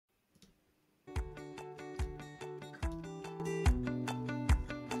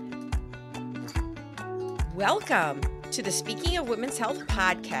Welcome to the Speaking of Women's Health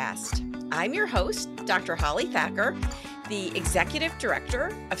podcast. I'm your host, Dr. Holly Thacker, the Executive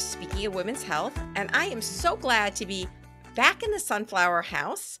Director of Speaking of Women's Health, and I am so glad to be back in the Sunflower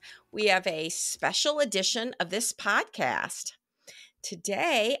House. We have a special edition of this podcast.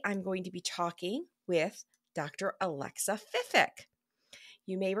 Today, I'm going to be talking with Dr. Alexa Fiffick.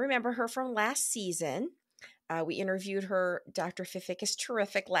 You may remember her from last season. We interviewed her. Dr. Fiffick is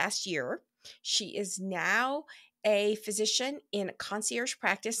terrific last year. She is now a physician in concierge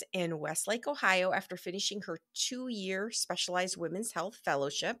practice in Westlake, Ohio, after finishing her 2-year specialized women's health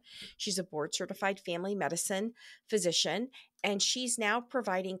fellowship. She's a board-certified family medicine physician, and she's now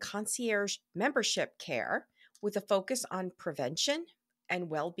providing concierge membership care with a focus on prevention and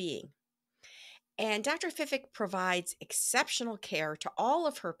well-being. And Dr. Fiffick provides exceptional care to all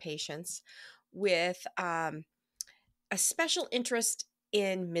of her patients with a special interest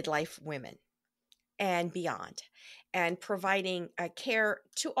in midlife women and beyond, and providing care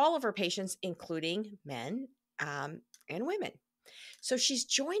to all of her patients, including men and women. So she's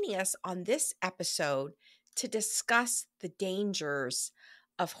joining us on this episode to discuss the dangers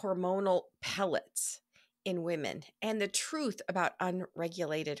of hormonal pellets in women and the truth about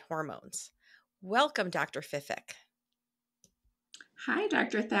unregulated hormones. Welcome, Dr. Fiffick. Hi,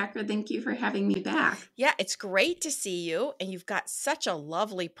 Dr. Thacker. Thank you for having me back. Yeah, it's great to see you. And you've got such a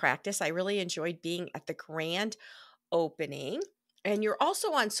lovely practice. I really enjoyed being at the grand opening. And you're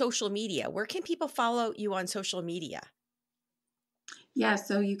also on social media. Where can people follow you on social media? Yeah,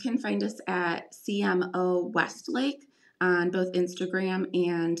 so you can find us at CMO Westlake on both Instagram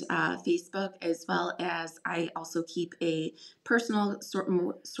and Facebook, as well as I also keep a personal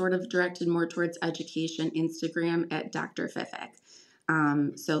sort of directed more towards education Instagram at Dr. Fiffick.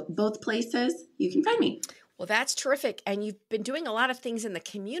 So both places you can find me. Well, that's terrific. And you've been doing a lot of things in the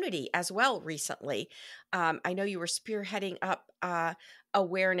community as well recently. I know you were spearheading up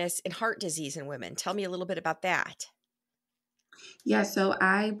awareness in heart disease in women. Tell me a little bit about that. Yeah, so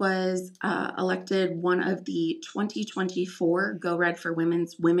I was elected one of the 2024 Go Red for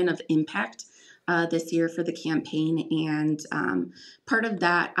Women's Women of Impact this year for the campaign. And part of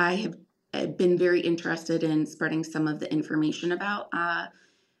that, I have been very interested in spreading some of the information about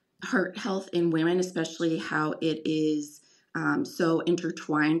heart health in women, especially how it is so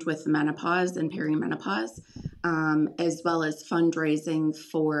intertwined with menopause and perimenopause, as well as fundraising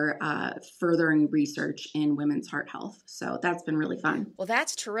for furthering research in women's heart health. So that's been really fun. Well,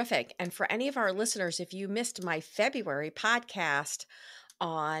 that's terrific. And for any of our listeners, if you missed my February podcast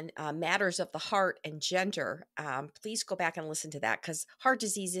on matters of the heart and gender, please go back and listen to that, because heart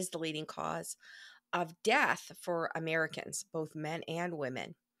disease is the leading cause of death for Americans, both men and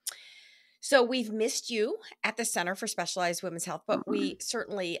women. So we've missed you at the Center for Specialized Women's Health, but we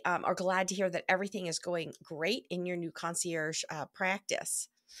certainly are glad to hear that everything is going great in your new concierge practice.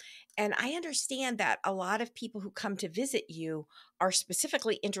 And I understand that a lot of people who come to visit you are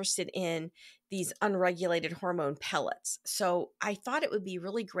specifically interested in these unregulated hormone pellets. So I thought it would be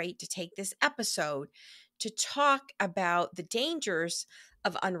really great to take this episode to talk about the dangers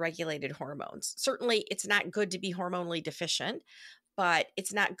of unregulated hormones. Certainly, it's not good to be hormonally deficient, but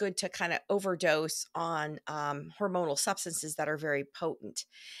it's not good to kind of overdose on hormonal substances that are very potent.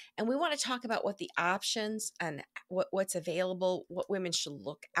 And we want to talk about what the options and what's available, what women should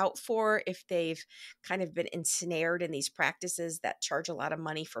look out for if they've kind of been ensnared in these practices that charge a lot of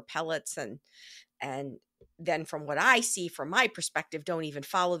money for pellets, and then from what I see from my perspective, don't even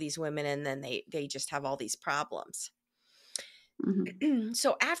follow these women, and then they just have all these problems. Mm-hmm.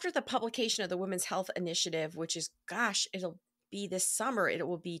 So after the publication of the Women's Health Initiative, which is, it'll be this summer, it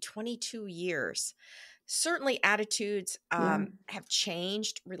will be 22 years. Certainly attitudes have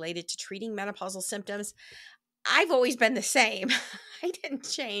changed related to treating menopausal symptoms. I've always been the same. I didn't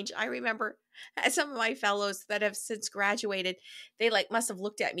change. I remember some of my fellows that have since graduated, they must have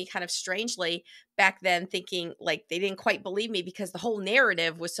looked at me kind of strangely back then, thinking like they didn't quite believe me because the whole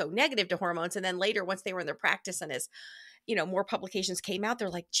narrative was so negative to hormones. And then later, once they were in their practice and as more publications came out, they're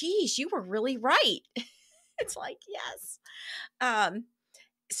like, geez, you were really right. It's like, yes.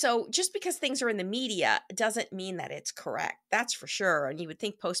 So just because things are in the media doesn't mean that it's correct. That's for sure. And you would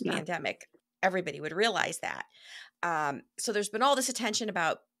think post-pandemic, everybody would realize that. So there's been all this attention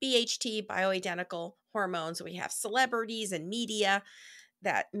about BHT, bioidentical hormones. We have celebrities and media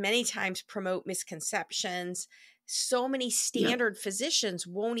that many times promote misconceptions. So many standard physicians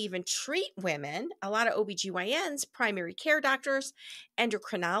won't even treat women. A lot of OBGYNs, primary care doctors,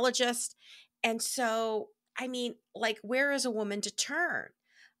 endocrinologists. And so, where is a woman to turn?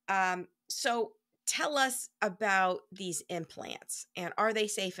 So tell us about these implants, and are they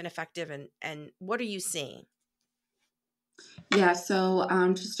safe and effective, and what are you seeing? Yeah, so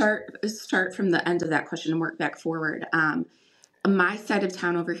to start from the end of that question and work back forward. My side of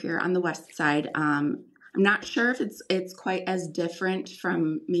town over here on the west side, I'm not sure if it's quite as different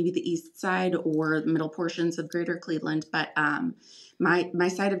from maybe the east side or the middle portions of Greater Cleveland, but my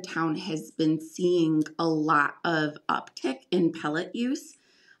side of town has been seeing a lot of uptick in pellet use.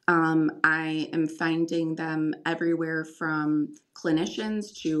 I am finding them everywhere from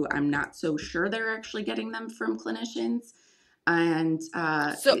clinicians to I'm not so sure they're actually getting them from clinicians. And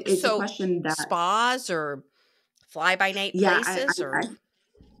So it's a question that, spas or fly by night yeah, places, or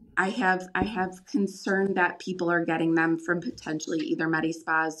I have concern that people are getting them from potentially either med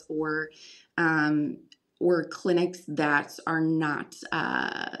spas um, or clinics that are not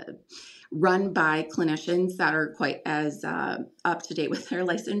run by clinicians that are quite as up to date with their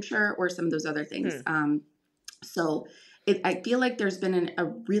licensure or some of those other things. So I feel like there's been a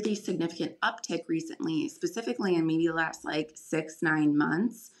really significant uptick recently, specifically in maybe the last like 6-9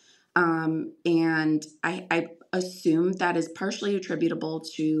 months. And I assume that is partially attributable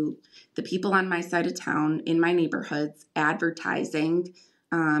to the people on my side of town in my neighborhoods advertising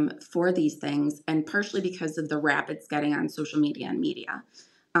for these things, and partially because of the rap it's getting on social media and media.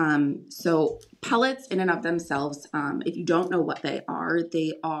 So pellets in and of themselves, if you don't know what they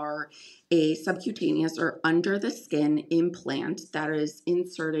are a subcutaneous or under the skin implant that is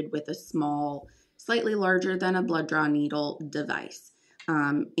inserted with a small, slightly larger than a blood draw needle device.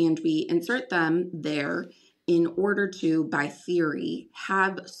 And we insert them there in order to, by theory,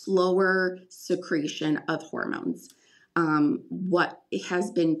 have slower secretion of hormones. What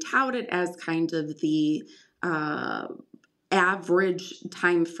has been touted as kind of the average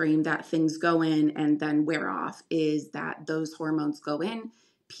time frame that things go in and then wear off is that those hormones go in,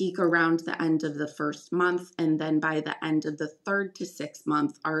 peak around the end of the first month, and then by the end of the 3rd to 6th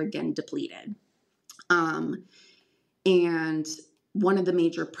month are again depleted. And one of the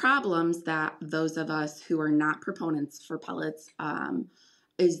major problems that those of us who are not proponents for pellets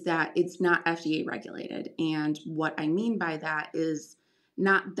is that it's not FDA regulated. And what I mean by that is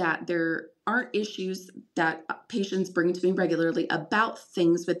not that there aren't issues that patients bring to me regularly about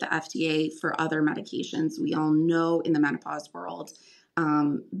things with the FDA for other medications. We all know in the menopause world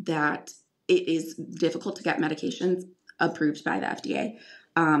that it is difficult to get medications approved by the FDA.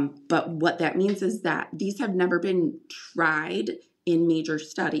 But what that means is that these have never been tried in major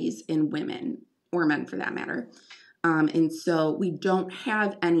studies in women or men for that matter. And so we don't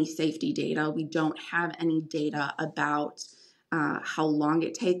have any safety data. We don't have any data about how long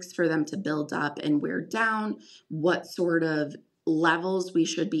it takes for them to build up and wear down, what sort of levels we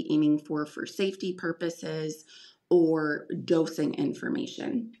should be aiming for safety purposes or dosing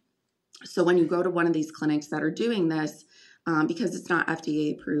information. So when you go to one of these clinics that are doing this, because it's not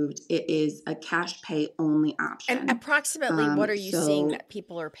FDA approved, it is a cash pay only option. And approximately what are you seeing that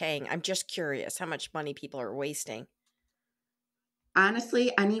people are paying? I'm just curious how much money people are wasting.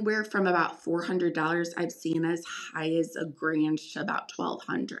 Honestly, anywhere from about $400, I've seen as high as $1,000 to about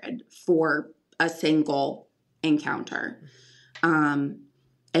 $1,200 for a single encounter.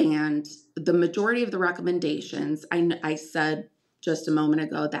 And the majority of the recommendations, I said just a moment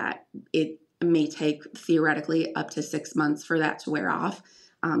ago that it may take theoretically up to 6 months for that to wear off.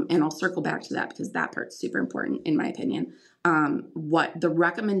 And I'll circle back to that because that part's super important in my opinion. What the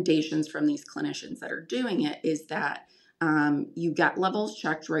recommendations from these clinicians that are doing it is that you get levels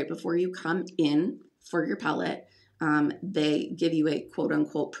checked right before you come in for your pellet. They give you a quote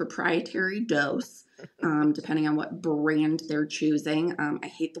unquote proprietary dose, depending on what brand they're choosing. I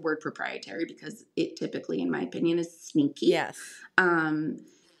hate the word proprietary because it typically, in my opinion, is sneaky. Yes.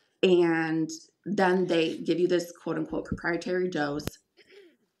 And then they give you this quote unquote proprietary dose,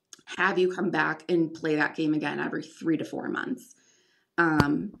 have you come back and play that game again every 3 to 4 months.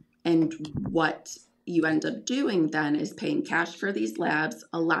 And what you end up doing then is paying cash for these labs.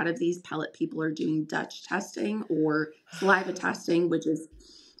 A lot of these pellet people are doing Dutch testing or saliva testing, which is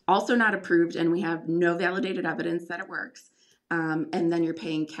also not approved, and we have no validated evidence that it works. And then you're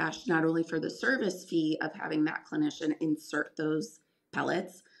paying cash not only for the service fee of having that clinician insert those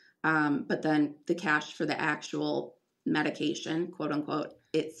pellets, but then the cash for the actual medication, quote unquote,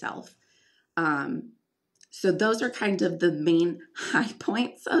 itself. So those are kind of the main high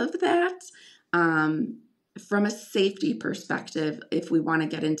points of that. From a safety perspective, if we want to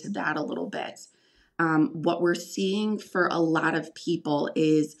get into that a little bit, what we're seeing for a lot of people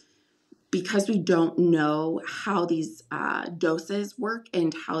is because we don't know how these doses work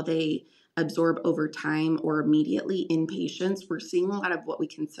and how they absorb over time or immediately in patients, we're seeing a lot of what we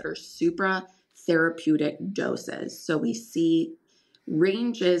consider therapeutic doses. So we see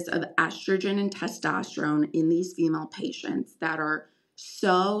ranges of estrogen and testosterone in these female patients that are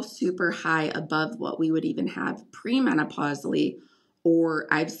so super high above what we would even have premenopausally, or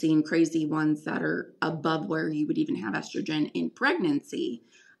I've seen crazy ones that are above where you would even have estrogen in pregnancy.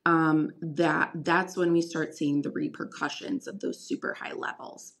 That's when we start seeing the repercussions of those super high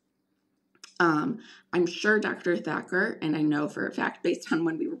levels. I'm sure Dr. Thacker, and I know for a fact based on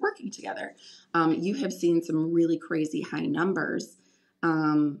when we were working together, you have seen some really crazy high numbers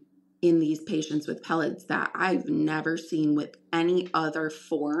in these patients with pellets that I've never seen with any other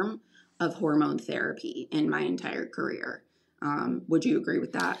form of hormone therapy in my entire career. Would you agree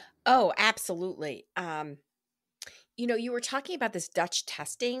with that? Oh, absolutely. You were talking about this Dutch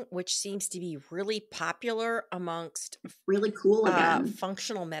testing, which seems to be really popular amongst Really cool again.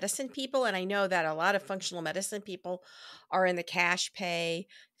 functional medicine people. And I know that a lot of functional medicine people are in the cash pay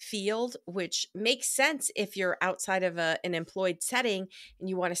field, which makes sense if you're outside of an employed setting and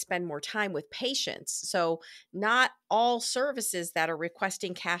you want to spend more time with patients. So not all services that are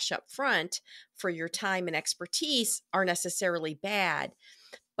requesting cash up front for your time and expertise are necessarily bad.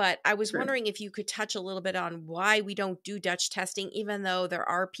 But I was True. wondering if you could touch a little bit on why we don't do Dutch testing, even though there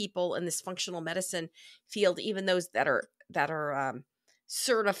are people in this functional medicine field, even those that are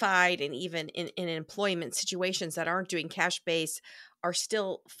certified and even in employment situations that aren't doing cash base are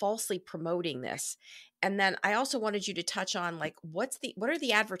still falsely promoting this. And then I also wanted you to touch on like what are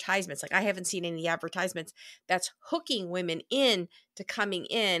the advertisements? Like I haven't seen any advertisements that's hooking women in to coming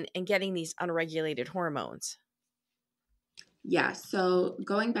in and getting these unregulated hormones. Yeah, so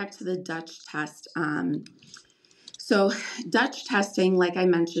going back to the Dutch test, so Dutch testing, like I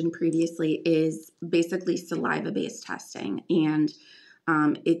mentioned previously, is basically saliva-based testing, and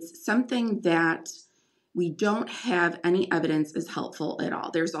it's something that we don't have any evidence is helpful at all.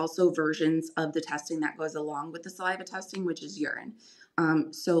 There's also versions of the testing that goes along with the saliva testing, which is urine.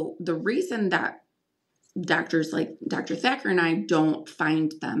 So the reason that doctors like Dr. Thacker and I don't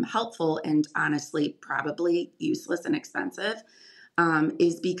find them helpful and honestly probably useless and expensive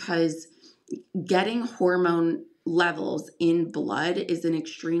is because getting hormone levels in blood is an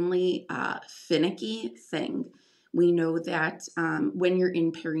extremely finicky thing. We know that when you're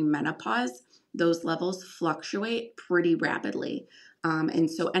in perimenopause, those levels fluctuate pretty rapidly.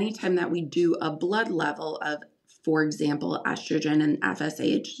 And so anytime that we do a blood level of, for example, estrogen and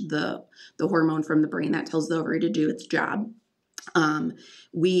FSH, the hormone from the brain that tells the ovary to do its job,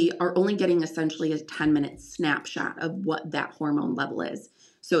 we are only getting essentially a 10-minute snapshot of what that hormone level is.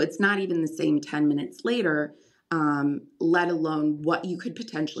 So it's not even the same 10 minutes later, let alone what you could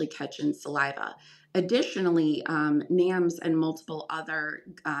potentially catch in saliva. Additionally, NAMS and multiple other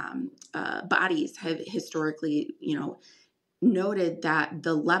bodies have historically, noted that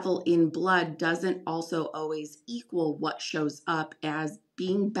the level in blood doesn't also always equal what shows up as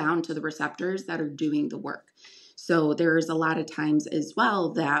being bound to the receptors that are doing the work. So there's a lot of times as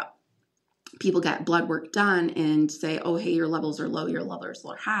well that people get blood work done and say, oh, hey, your levels are low, your levels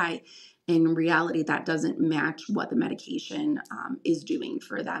are high. In reality, that doesn't match what the medication is doing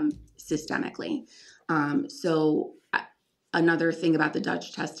for them systemically. So another thing about the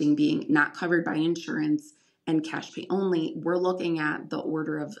Dutch testing being not covered by insurance and cash pay only, we're looking at the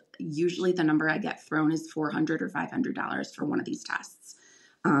order of, usually the number I get thrown is $400 or $500 for one of these tests.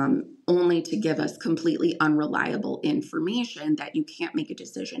 Only to give us completely unreliable information that you can't make a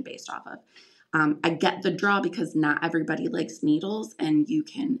decision based off of. I get the draw because not everybody likes needles, and you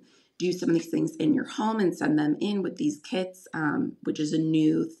can do some of these things in your home and send them in with these kits, which is a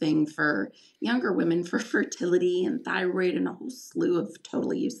new thing for younger women for fertility and thyroid and a whole slew of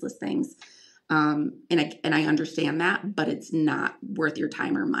totally useless things. And I understand that, but it's not worth your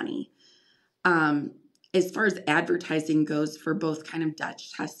time or money. As far as advertising goes for both kind of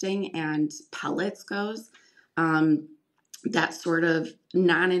Dutch testing and pellets goes, that sort of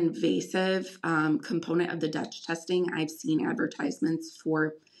non-invasive component of the Dutch testing, I've seen advertisements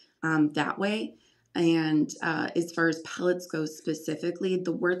for that way. And as far as pellets go specifically,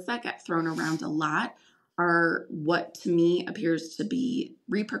 the words that get thrown around a lot are what to me appears to be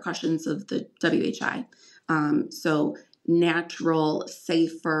repercussions of the WHI. So natural,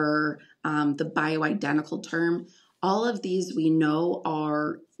 safer, the bioidentical term, all of these we know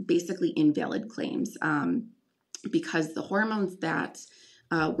are basically invalid claims because the hormones that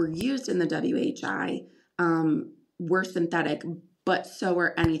were used in the WHI were synthetic, but so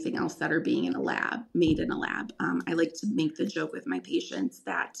are anything else that are being made in a lab. I like to make the joke with my patients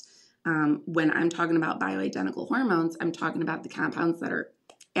that when I'm talking about bioidentical hormones, I'm talking about the compounds that are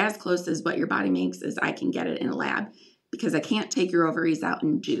as close as what your body makes as I can get it in a lab. because I can't take your ovaries out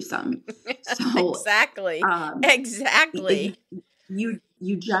and juice them. So Exactly. um, Exactly. you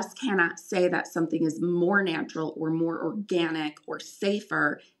just cannot say that something is more natural or more organic or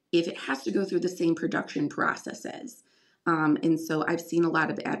safer if it has to go through the same production processes. And so I've seen a lot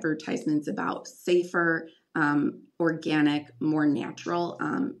of advertisements about safer, organic, more natural,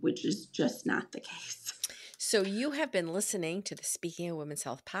 which is just not the case. So, you have been listening to the Speaking of Women's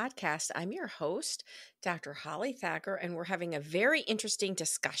Health podcast. I'm your host, Dr. Holly Thacker, and we're having a very interesting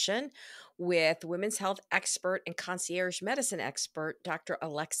discussion with women's health expert and concierge medicine expert, Dr.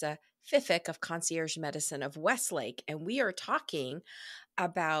 Alexa Fiffick of Concierge Medicine of Westlake. And we are talking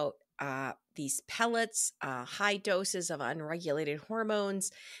about these pellets, high doses of unregulated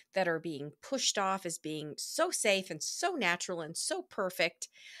hormones that are being pushed off as being so safe and so natural and so perfect.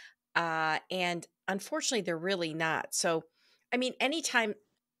 And unfortunately, they're really not. So, I mean, anytime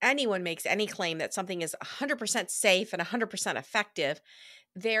anyone makes any claim that something is 100% safe and 100% effective,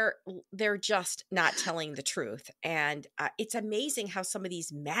 they're just not telling the truth. And it's amazing how some of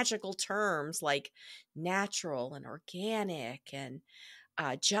these magical terms like natural and organic and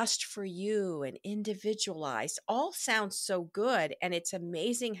just for you and individualized all sound so good. And it's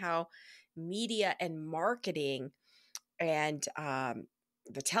amazing how media and marketing and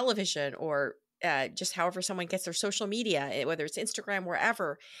the television or just however someone gets their social media, whether it's Instagram,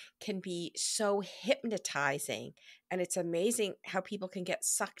 wherever, can be so hypnotizing. And it's amazing how people can get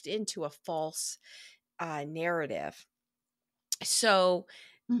sucked into a false narrative. So,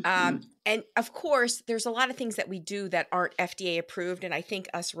 Mhm. and of course, there's a lot of things that we do that aren't FDA approved. And I think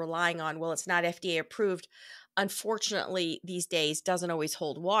us relying on, well, it's not FDA approved, unfortunately, these days doesn't always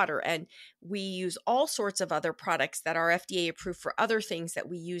hold water. And we use all sorts of other products that are FDA approved for other things that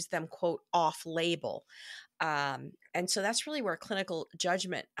we use them, quote, off label. And so that's really where clinical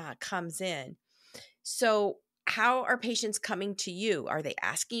judgment comes in. So, how are patients coming to you? Are they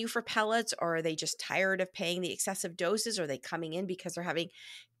asking you for pellets, or are they just tired of paying the excessive doses? Are they coming in because they're having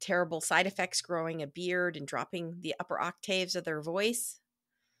terrible side effects, growing a beard and dropping the upper octaves of their voice?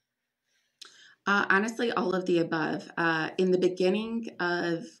 Honestly, all of the above. In the beginning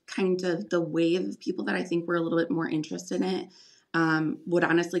of kind of the wave of people that I think were a little bit more interested in it, would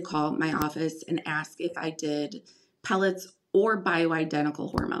honestly call my office and ask if I did pellets or bioidentical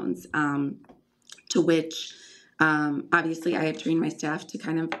hormones, to which obviously I have trained my staff to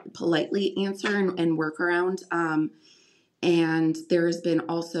kind of politely answer and work around. And there has been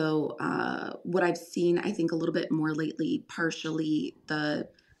also what I've seen, I think, a little bit more lately, partially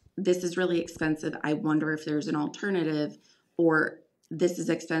this is really expensive. I wonder if there's an alternative, or this is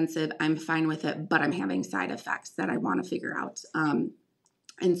expensive. I'm fine with it, but I'm having side effects that I want to figure out.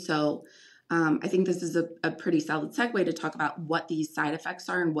 And so I think this is a pretty solid segue to talk about what these side effects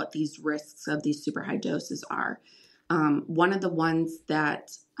are and what these risks of these super high doses are. One of the ones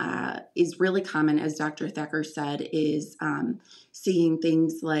that is really common, as Dr. Thacker said, is seeing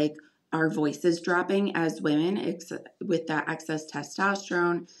things like our voices dropping as women with that excess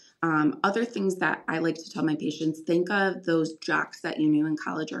testosterone. Other things that I like to tell my patients, think of those jocks that you knew in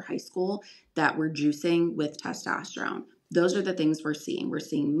college or high school that were juicing with testosterone. Those are the things we're seeing. We're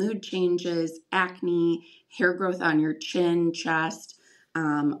seeing mood changes, acne, hair growth on your chin, chest,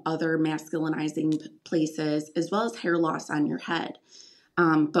 other masculinizing places, as well as hair loss on your head.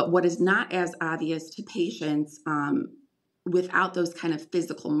 But what is not as obvious to patients without those kind of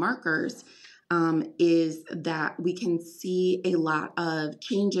physical markers is that we can see a lot of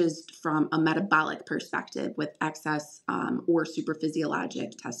changes from a metabolic perspective with excess or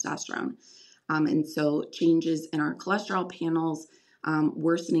superphysiologic testosterone. And so changes in our cholesterol panels,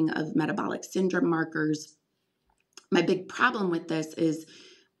 worsening of metabolic syndrome markers. My big problem with this is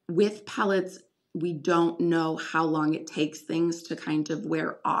with pellets, we don't know how long it takes things to kind of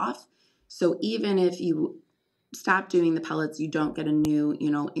wear off. So even if you stop doing the pellets, you don't get a new,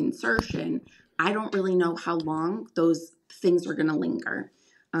 insertion. I don't really know how long those things are going to linger.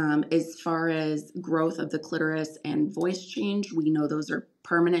 As far as growth of the clitoris and voice change, we know those are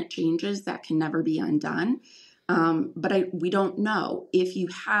permanent changes that can never be undone. But we don't know if you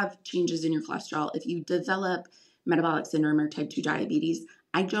have changes in your cholesterol, if you develop metabolic syndrome or type 2 diabetes.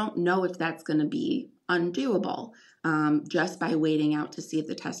 I don't know if that's going to be undoable just by waiting out to see if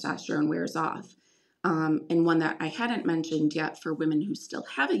the testosterone wears off. And one that I hadn't mentioned yet for women who still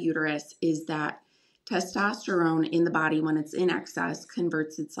have a uterus is that testosterone in the body, when it's in excess,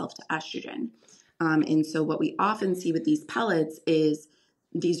 converts itself to estrogen. And so what we often see with these pellets is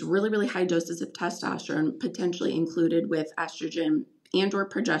these really, really high doses of testosterone, potentially included with estrogen and or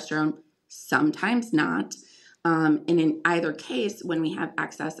progesterone, sometimes not. And in either case, when we have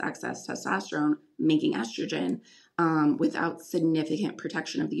excess testosterone making estrogen, without significant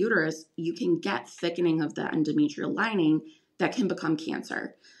protection of the uterus, you can get thickening of the endometrial lining that can become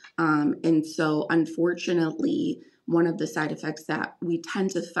cancer. And so unfortunately, one of the side effects that we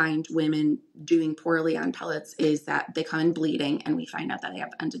tend to find women doing poorly on pellets is that they come in bleeding and we find out that they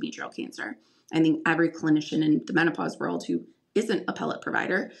have endometrial cancer. I think every clinician in the menopause world who isn't a pellet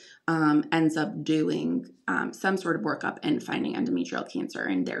provider ends up doing some sort of workup and finding endometrial cancer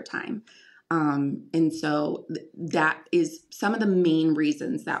in their time. And so that is some of the main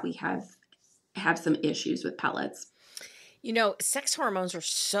reasons that we have some issues with pellets. You know, sex hormones are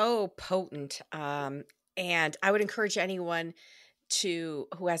so potent. And I would encourage anyone who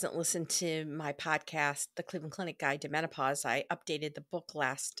hasn't listened to my podcast, The Cleveland Clinic Guide to Menopause. I updated the book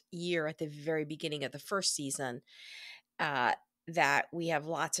last year at the very beginning of the first season, that we have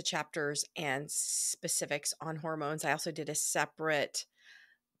lots of chapters and specifics on hormones. I also did a separate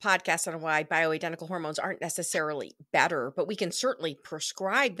podcast on why bioidentical hormones aren't necessarily better, but we can certainly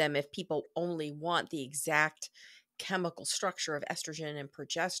prescribe them if people only want the exact chemical structure of estrogen and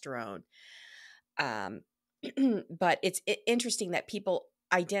progesterone. But it's interesting that people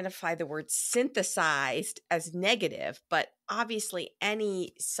identify the word synthesized as negative, but obviously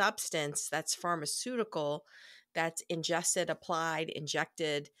any substance that's pharmaceutical, that's ingested, applied,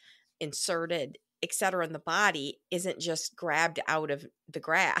 injected, inserted, etc. in the body isn't just grabbed out of the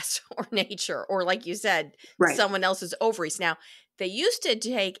grass or nature, or like you said, Right. someone else's ovaries. Now, they used to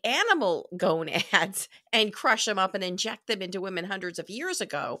take animal gonads and crush them up and inject them into women hundreds of years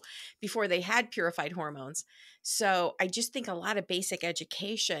ago before they had purified hormones. So I just think a lot of basic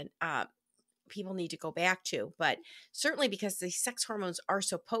education people need to go back to. But certainly because the sex hormones are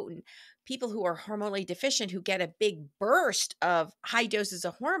so potent, people who are hormonally deficient who get a big burst of high doses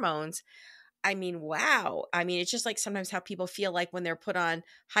of hormones, I mean, wow. I mean, it's just like sometimes how people feel like when they're put on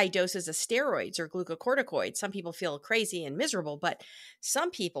high doses of steroids or glucocorticoids. Some people feel crazy and miserable, but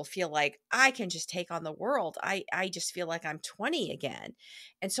some people feel like I can just take on the world. I just feel like I'm 20 again.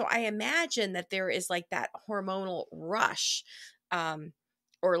 And so I imagine that there is like that hormonal rush,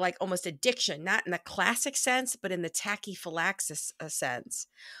 or like almost addiction, not in the classic sense, but in the tachyphylaxis sense.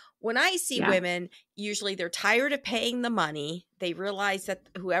 When I see women, usually they're tired of paying the money. They realize that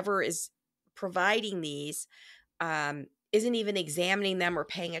whoever is providing these isn't even examining them or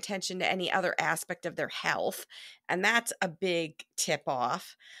paying attention to any other aspect of their health. And that's a big tip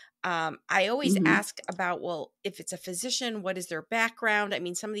off. I always ask about, well, if it's a physician, what is their background? I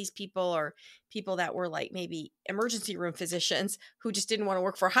mean, some of these people are people that were like maybe emergency room physicians who just didn't want to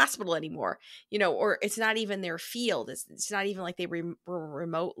work for a hospital anymore, you know, or it's not even their field. It's not even like they were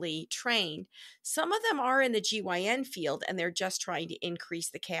remotely trained. Some of them are in the GYN field and they're just trying to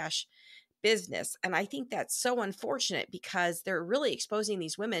increase the cash business. And I think that's so unfortunate because they're really exposing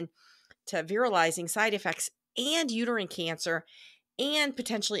these women to virilizing side effects and uterine cancer and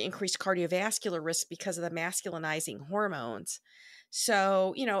potentially increased cardiovascular risk because of the masculinizing hormones.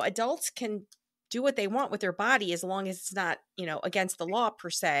 So, you know, adults can do what they want with their body as long as it's not, you know, against the law per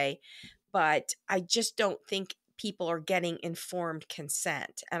se. But I just don't think people are getting informed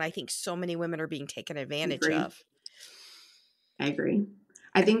consent. And I think so many women are being taken advantage of. I agree.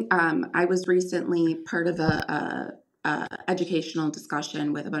 I think I was recently part of a educational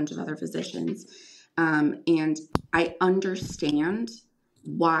discussion with a bunch of other physicians, and I understand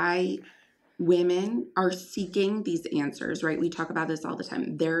why women are seeking these answers, right? We talk about this all the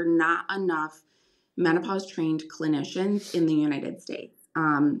time. There are not enough menopause trained clinicians in the United States.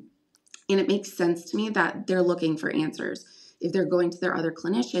 And it makes sense to me that they're looking for answers. If they're going to their other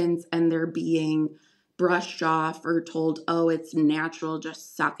clinicians and they're being brushed off or told, oh, it's natural,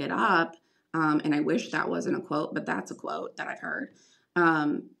 just suck it up. And I wish that wasn't a quote, but that's a quote that I've heard.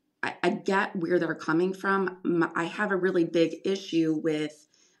 I get where they're coming from. I have a really big issue with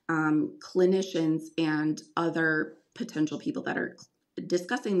clinicians and other potential people that are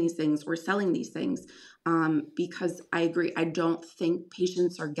discussing these things or selling these things, because I agree. I don't think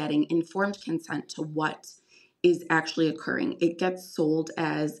patients are getting informed consent to what is actually occurring. It gets sold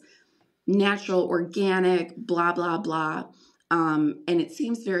as natural, organic, blah, blah, blah. And it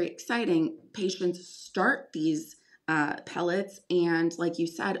seems very exciting. Patients start these pellets and, like you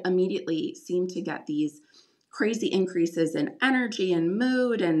said, immediately seem to get these crazy increases in energy and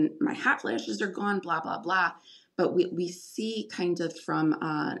mood, and my hot flashes are gone, blah, blah, blah. But we see kind of from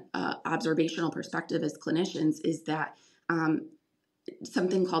an observational perspective as clinicians is that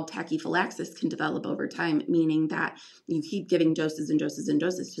something called tachyphylaxis can develop over time, meaning that you keep giving doses and doses and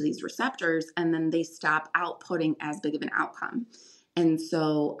doses to these receptors, and then they stop outputting as big of an outcome. And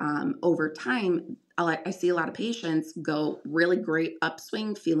so over time, I see a lot of patients go really great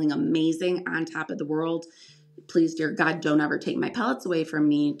upswing, feeling amazing, on top of the world, please, dear God, don't ever take my pellets away from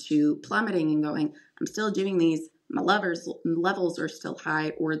me, to plummeting and going, I'm still doing these, my levels are still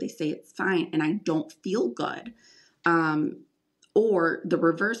high, or they say it's fine and I don't feel good. Or the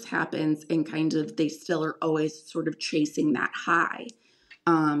reverse happens and kind of they still are always sort of chasing that high.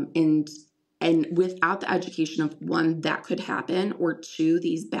 And without the education of, one, that could happen, or two,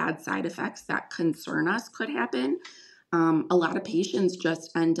 these bad side effects that concern us could happen, a lot of patients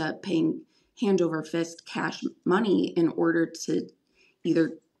just end up paying hand over fist cash money in order to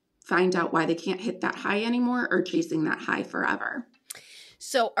either find out why they can't hit that high anymore or chasing that high forever.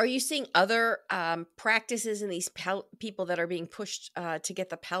 So are you seeing other practices in these people that are being pushed to get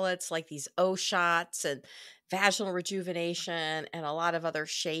the pellets, like these O shots and vaginal rejuvenation and a lot of other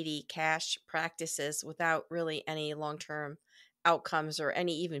shady cash practices without really any long-term outcomes or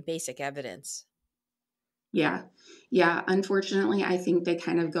any even basic evidence? Yeah. Yeah. Unfortunately, I think they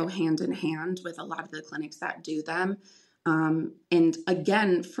kind of go hand in hand with a lot of the clinics that do them. And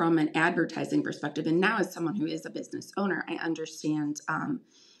again, from an advertising perspective, and now as someone who is a business owner, I understand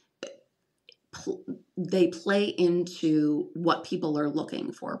they play into what people are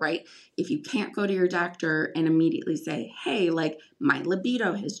looking for, right? If you can't go to your doctor and immediately say, hey, like my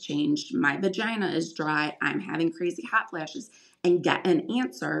libido has changed, my vagina is dry, I'm having crazy hot flashes, and get an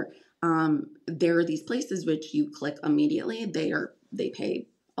answer, there are these places which you click immediately. They pay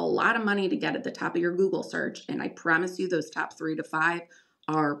a lot of money to get at the top of your Google search, and I promise you those top 3 to 5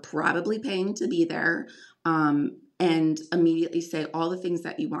 are probably paying to be there. And immediately say all the things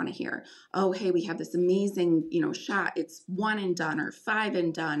that you want to hear. Oh, hey, we have this amazing, shot. It's 1 and done or 5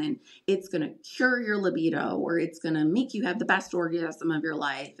 and done, and it's going to cure your libido, or it's going to make you have the best orgasm of your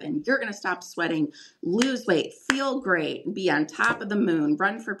life, and you're going to stop sweating, lose weight, feel great, be on top of the moon,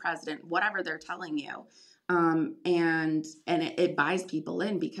 run for president, whatever they're telling you. And it buys people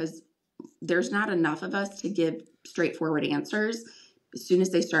in, because there's not enough of us to give straightforward answers. As soon as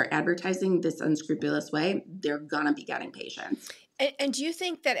they start advertising this unscrupulous way, they're going to be getting patients. And do you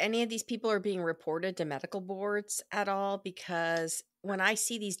think that any of these people are being reported to medical boards at all? Because when I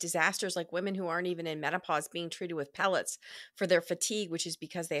see these disasters, like women who aren't even in menopause being treated with pellets for their fatigue, which is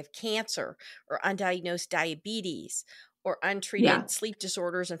because they have cancer or undiagnosed diabetes or Yeah. untreated sleep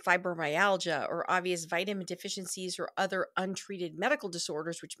disorders and fibromyalgia or obvious vitamin deficiencies or other untreated medical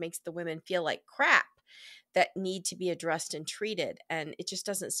disorders, which makes the women feel like crap, that need to be addressed and treated. And it just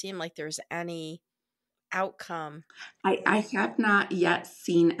doesn't seem like there's any outcome. I have not yet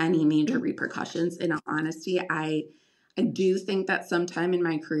seen any major repercussions. In all honesty, I do think that sometime in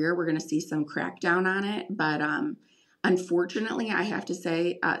my career we're going to see some crackdown on it. But unfortunately, I have to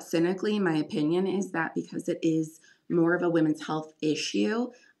say, cynically, my opinion is that because it is more of a women's health issue,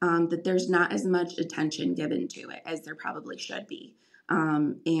 that there's not as much attention given to it as there probably should be.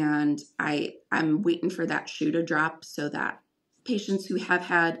 And I'm waiting for that shoe to drop so that patients who have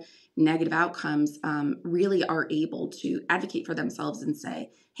had negative outcomes really are able to advocate for themselves and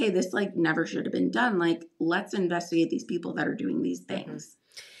say, hey, this like never should have been done. Like, let's investigate these people that are doing these things.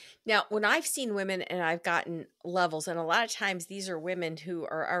 Now, when I've seen women and I've gotten levels, and a lot of times these are women who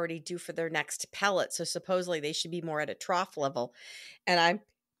are already due for their next pellet. So supposedly they should be more at a trough level. And I'm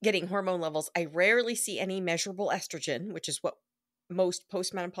getting hormone levels. I rarely see any measurable estrogen, which is what most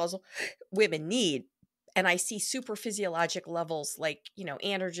postmenopausal women need. And I see super physiologic levels like,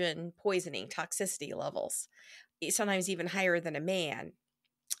 androgen poisoning, toxicity levels, sometimes even higher than a man.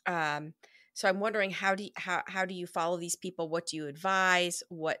 So I'm wondering, how do you follow these people? What do you advise?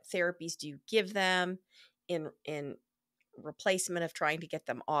 What therapies do you give them in replacement of trying to get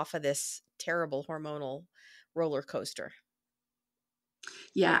them off of this terrible hormonal roller coaster?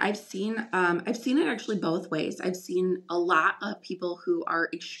 Yeah, I've seen it actually both ways. I've seen a lot of people who are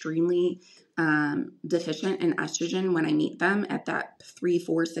extremely deficient in estrogen when I meet them at that 3,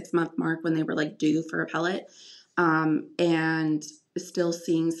 4, 6 month mark when they were like due for a pellet, and still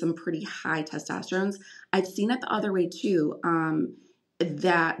seeing some pretty high testosterones. I've seen it the other way too,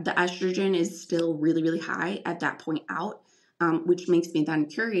 that the estrogen is still really, really high at that point out. Which makes me then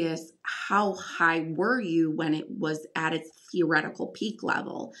curious, how high were you when it was at its theoretical peak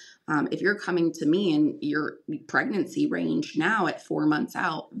level? If you're coming to me in your pregnancy range now at 4 months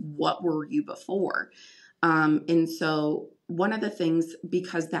out, what were you before? And so one of the things,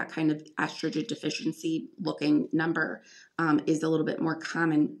 because that kind of estrogen deficiency looking number is a little bit more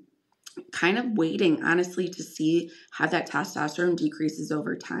common, kind of waiting honestly to see how that testosterone decreases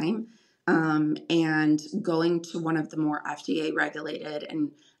over time, and going to one of the more FDA regulated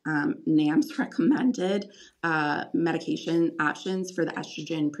and NAMS recommended medication options for the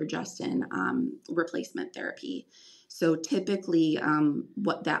estrogen progestin replacement therapy. So typically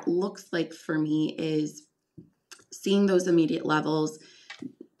what that looks like for me is seeing those immediate levels,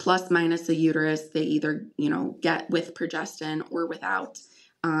 plus minus the uterus, they either, get with progestin or without,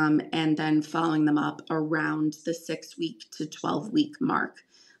 and then following them up around the 6-week to 12-week mark.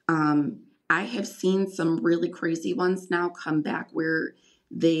 I have seen some really crazy ones now come back where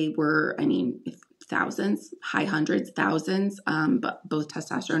they were, thousands, high hundreds, thousands, but both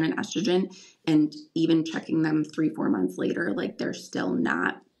testosterone and estrogen, and even checking them 3-4 months later, like they're still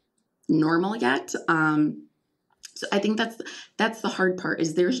not normal yet. So I think that's the hard part,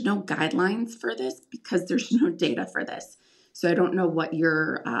 is there's no guidelines for this because there's no data for this. So I don't know what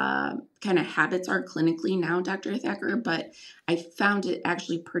your kind of habits are clinically now, Dr. Thacker, but I found it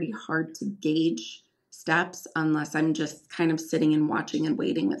actually pretty hard to gauge steps unless I'm just kind of sitting and watching and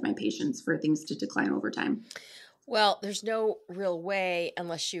waiting with my patients for things to decline over time. Well, there's no real way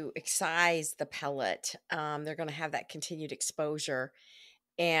unless you excise the pellet. They're going to have that continued exposure.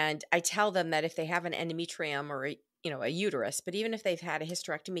 And I tell them that if they have an endometrium or a uterus, but even if they've had a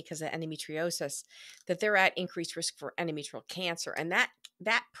hysterectomy because of endometriosis, that they're at increased risk for endometrial cancer, and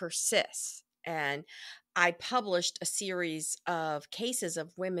that persists. And I published a series of cases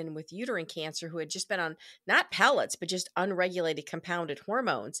of women with uterine cancer who had just been on not pellets, but just unregulated compounded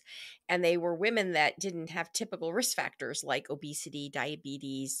hormones. And they were women that didn't have typical risk factors like obesity,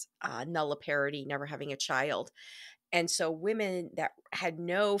 diabetes, nulliparity, never having a child. And so women that had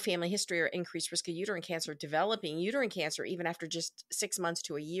no family history or increased risk of uterine cancer, developing uterine cancer even after just 6 months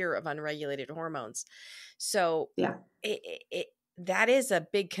to a year of unregulated hormones. So Yeah. that is a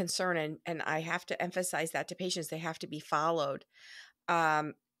big concern. And I have to emphasize that to patients. They have to be followed.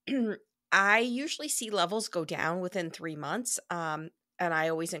 Um, I usually see levels go down within 3 months. And I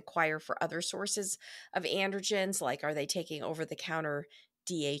always inquire for other sources of androgens, like are they taking over-the-counter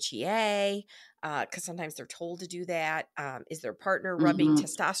DHEA? Because sometimes they're told to do that. Is their partner rubbing Mm-hmm.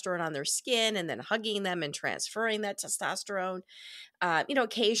 testosterone on their skin and then hugging them and transferring that testosterone?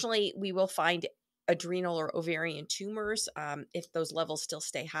 Occasionally we will find adrenal or ovarian tumors if those levels still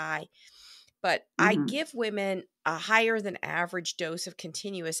stay high. But I Mm-hmm. give women a higher than average dose of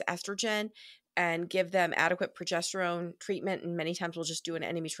continuous estrogen and give them adequate progesterone treatment. And many times we'll just do an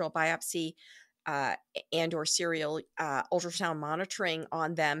endometrial biopsy and or serial ultrasound monitoring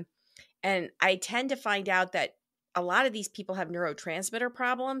on them. And I tend to find out that a lot of these people have neurotransmitter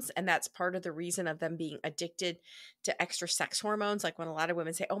problems, and that's part of the reason of them being addicted to extra sex hormones. Like when a lot of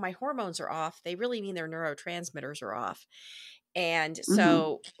women say, oh, my hormones are off, they really mean their neurotransmitters are off. And Mm-hmm.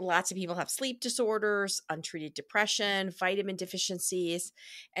 so lots of people have sleep disorders, untreated depression, vitamin deficiencies.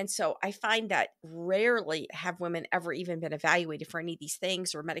 And so I find that rarely have women ever even been evaluated for any of these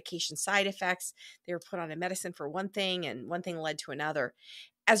things or medication side effects. They were put on a medicine for one thing and one thing led to another,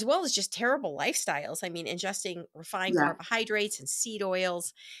 as well as just terrible lifestyles. I mean, ingesting refined Yeah. carbohydrates and seed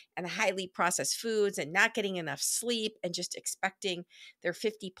oils and highly processed foods and not getting enough sleep and just expecting their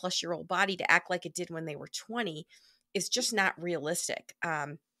 50-plus-year-old body to act like it did when they were 20 is just not realistic.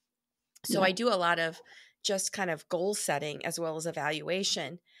 So Yeah. I do a lot of just kind of goal setting as well as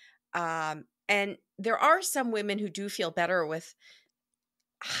evaluation. And there are some women who do feel better with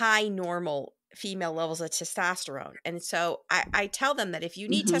high normal female levels of testosterone. And so I tell them that if you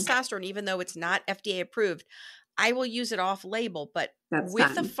need Mm-hmm. testosterone, even though it's not FDA approved, I will use it off label, but That's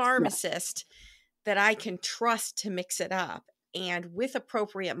with a fine. Yeah. pharmacist that I can trust to mix it up and with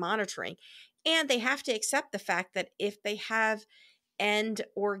appropriate monitoring. And they have to accept the fact that if they have end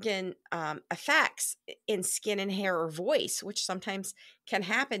organ effects in skin and hair or voice, which sometimes can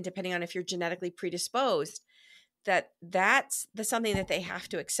happen depending on if you're genetically predisposed, that's something that they have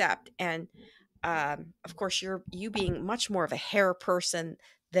to accept. And of course, you being much more of a hair person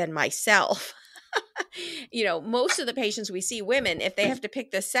than myself. Most of the patients we see, women, if they have to pick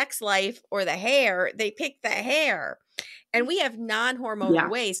the sex life or the hair, they pick the hair. And we have non-hormonal Yeah.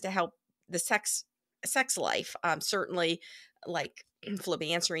 ways to help the sex life. Certainly like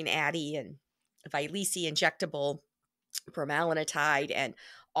flubanserine Addy and Vyleesi injectable bromolanotide and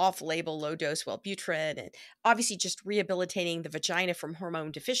off-label low-dose Wellbutrin, and obviously just rehabilitating the vagina from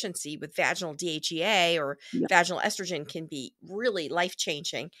hormone deficiency with vaginal DHEA or Yeah. vaginal estrogen can be really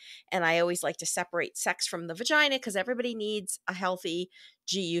life-changing. And I always like to separate sex from the vagina because everybody needs a healthy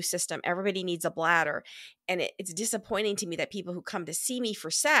GU system. Everybody needs a bladder. And it's disappointing to me that people who come to see me for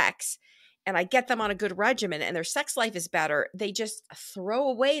sex and I get them on a good regimen and their sex life is better, they just throw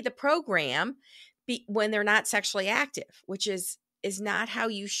away the program when they're not sexually active, which is not how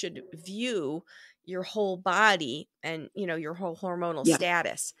you should view your whole body and your whole hormonal Yeah.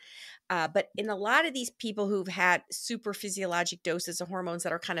 status. But in a lot of these people who've had super physiologic doses of hormones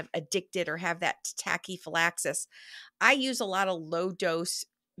that are kind of addicted or have that tachyphylaxis, I use a lot of low dose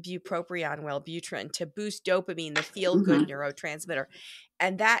bupropion, Wellbutrin, to boost dopamine, the feel-good Mm-hmm. neurotransmitter.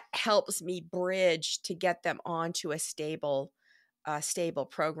 And that helps me bridge to get them onto a stable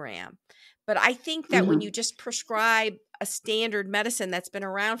program. But I think that when Mm-hmm. you just prescribe a standard medicine that's been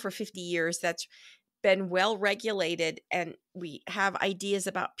around for 50 years, that's been well regulated, and we have ideas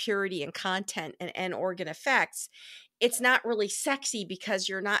about purity and content and organ effects, it's not really sexy because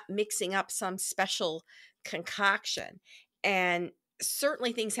you're not mixing up some special concoction. And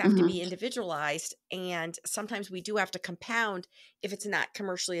certainly things have to Mm-hmm. be individualized, and sometimes we do have to compound if it's not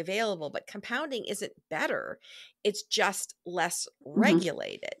commercially available, but compounding isn't better, it's just less Mm-hmm.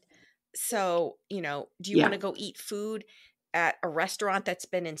 regulated. So, do you want Yeah. to go eat food at a restaurant that's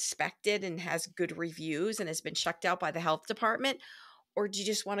been inspected and has good reviews and has been checked out by the health department? Or do you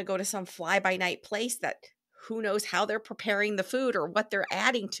just want to go to some fly by night place that who knows how they're preparing the food or what they're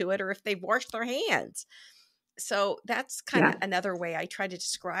adding to it or if they've washed their hands? So that's kind of Yeah. another way I try to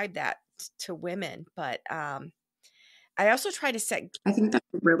describe that to women. But I also try to set I think that's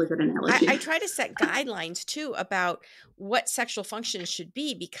a really good I analogy. try to set guidelines too about what sexual function should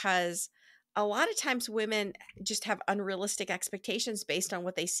be, because a lot of times women just have unrealistic expectations based on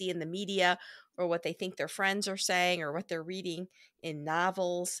what they see in the media or what they think their friends are saying or what they're reading in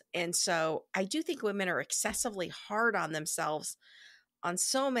novels. And so I do think women are excessively hard on themselves on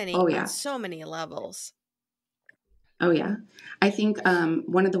Oh, on yeah. so many levels. Oh, yeah. I think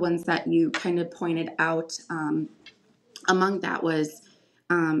one of the ones that you kind of pointed out among that was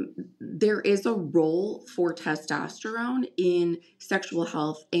there is a role for testosterone in sexual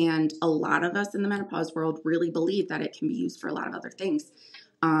health, and a lot of us in the menopause world really believe that it can be used for a lot of other things.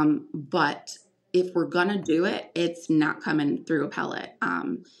 But if we're gonna do it, it's not coming through a pellet.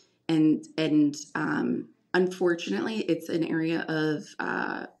 And unfortunately, it's an area of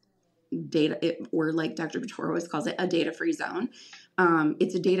or like Dr. Couture always calls it, a data-free zone.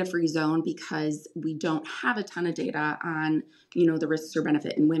 It's a data-free zone because we don't have a ton of data on, the risks or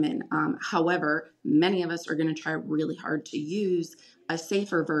benefit in women. However, many of us are going to try really hard to use a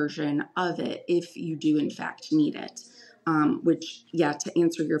safer version of it if you do in fact need it. Which, yeah, to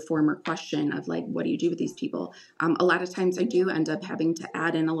answer your former question of like, what do you do with these people? A lot of times I do end up having to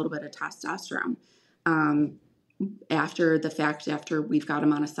add in a little bit of testosterone. Um, After the fact, after we've got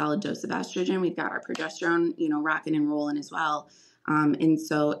them on a solid dose of estrogen, we've got our progesterone, rocking and rolling as well. And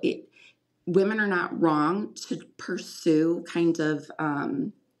so women are not wrong to pursue kind of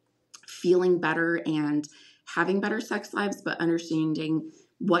feeling better and having better sex lives, but understanding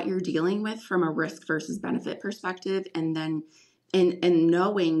what you're dealing with from a risk versus benefit perspective, and then and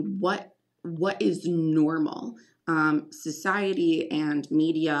knowing what is normal. Society and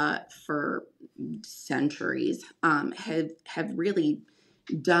media for centuries have really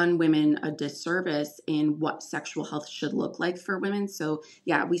done women a disservice in what sexual health should look like for women. So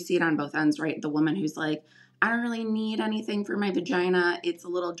yeah, we see it on both ends, right? The woman who's like, I don't really need anything for my vagina. It's a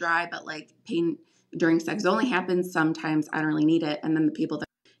little dry, but like pain during sex only happens sometimes. I don't really need it. And then the people that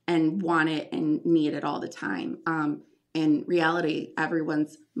and want it and need it all the time. In reality,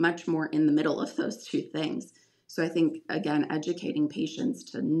 everyone's much more in the middle of those two things. So I think, again, educating patients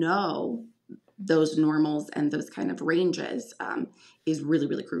to know those normals and those kind of ranges is really,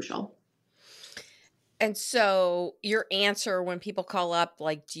 really crucial. And so your answer when people call up,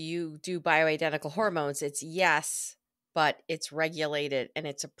 like, do you do bioidentical hormones? It's yes, but it's regulated and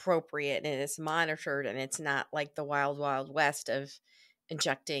it's appropriate and it's monitored, and it's not like the wild, wild west of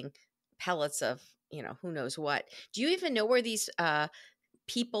injecting pellets of, who knows what. Do you even know where these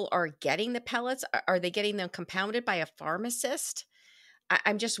people are getting the pellets? Are they getting them compounded by a pharmacist?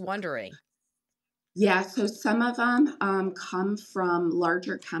 I'm just wondering. Yeah, so some of them come from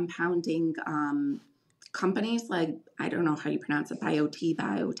larger compounding companies, like, I don't know how you pronounce it,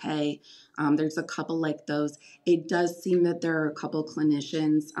 Biote. There's a couple like those. It does seem that there are a couple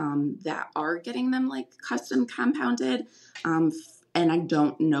clinicians that are getting them like custom compounded. And I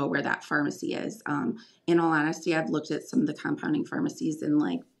don't know where that pharmacy is. In all honesty, I've looked at some of the compounding pharmacies in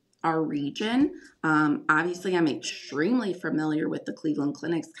like our region. Obviously, I'm extremely familiar with the Cleveland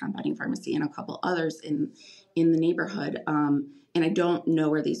Clinic's compounding pharmacy and a couple others in the neighborhood. And I don't know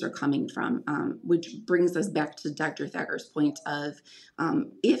where these are coming from, which brings us back to Dr. Thacker's point of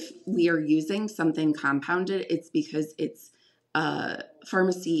if we are using something compounded, it's because it's a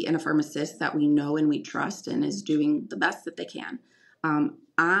pharmacy and a pharmacist that we know and we trust and is doing the best that they can.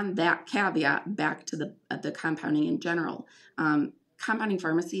 On that caveat, back to the compounding in general, compounding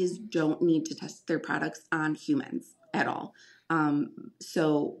pharmacies don't need to test their products on humans at all.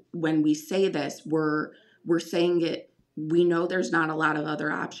 So when we say this, we're saying it. We know there's not a lot of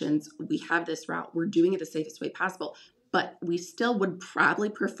other options. We have this route. We're doing it the safest way possible. but we still would probably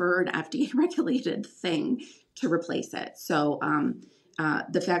prefer an FDA regulated thing to replace it. So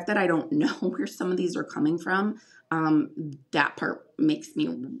the fact that I don't know where some of these are coming from, that part makes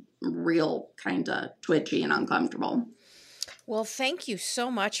me real kind of twitchy and uncomfortable. Well, thank you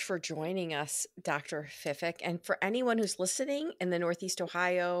so much for joining us, Dr. Fiffick. And for anyone who's listening in the Northeast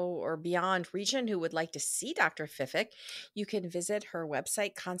Ohio or beyond region who would like to see Dr. Fiffick, you can visit her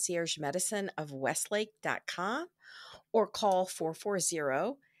website, conciergemedicineofwestlake.com, or call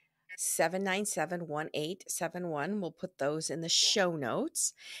 440 797 1871. We'll put those in the show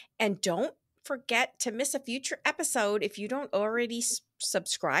notes. And don't forget to miss a future episode. If you don't already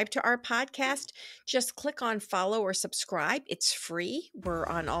subscribe to our podcast, just click on follow or subscribe. It's free. We're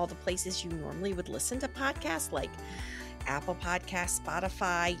on all the places you normally would listen to podcasts, like Apple Podcasts,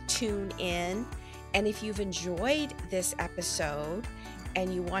 Spotify, TuneIn. And if you've enjoyed this episode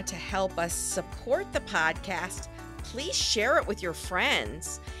and you want to help us support the podcast, please share it with your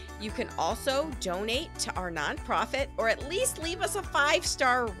friends. You can also donate to our nonprofit or at least leave us a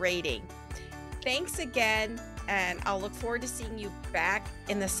 5-star rating. Thanks again, and I'll look forward to seeing you back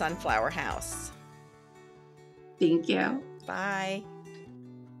in the Sunflower House. Thank you. Bye.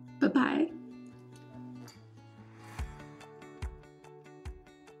 Bye-bye.